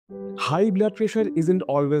High blood pressure isn't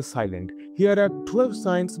always silent. Here are 12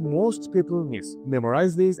 signs most people miss.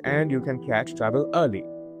 Memorize these and you can catch trouble early.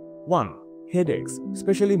 1. Headaches,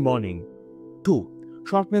 especially morning. 2.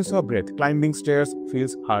 Shortness of breath, climbing stairs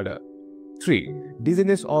feels harder. 3.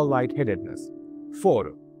 Dizziness or light-headedness.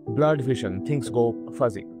 4. Blurred vision, things go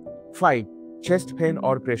fuzzy. 5. Chest pain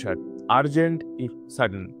or pressure, urgent if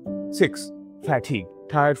sudden. 6. Fatigue,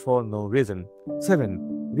 tired for no reason.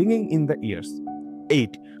 7. Ringing in the ears.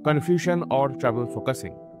 8. Confusion or trouble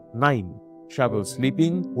focusing. 9. Trouble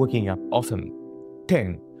sleeping, waking up often.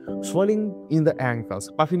 10. Swelling in the ankles,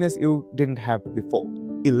 puffiness you didn't have before.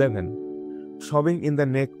 11. Throbbing in the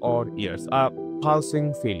neck or ears, a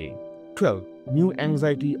pulsing feeling. 12. New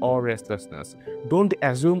anxiety or restlessness. Don't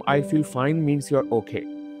assume I feel fine means you're okay.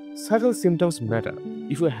 Subtle symptoms matter.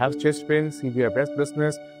 If you have chest pain, severe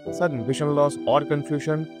breathlessness, sudden vision loss, or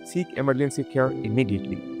confusion, seek emergency care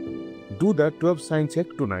immediately. Do the 12 sign check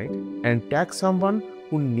tonight and tag someone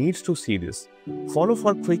who needs to see this. Follow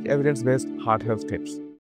for quick evidence-based heart health tips.